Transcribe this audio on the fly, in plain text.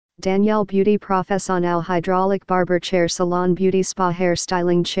Danyel Beauty Professonal Hydraulic Barber Chair Salon Beauty Spa Hair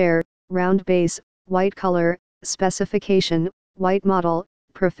Styling Chair, round base, white color, specification, white model,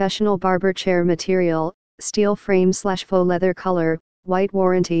 professional barber chair material, steel frame/faux leather color, white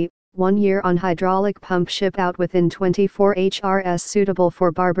warranty, 1 year on hydraulic pump, ship out within 24 HRS, suitable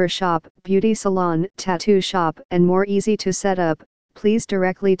for barber shop, beauty salon, tattoo shop and more, easy to set up. Please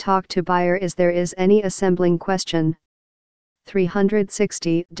directly talk to buyer is there is any assembling question.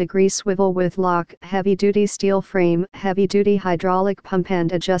 360-degree swivel with lock, heavy-duty steel frame, heavy-duty hydraulic pump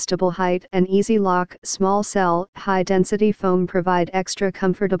and adjustable height and easy lock, small cell, high-density foam, provide extra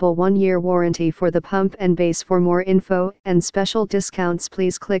comfortable 1-year warranty for the pump and base. For more info and special discounts,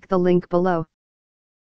 please click the link below.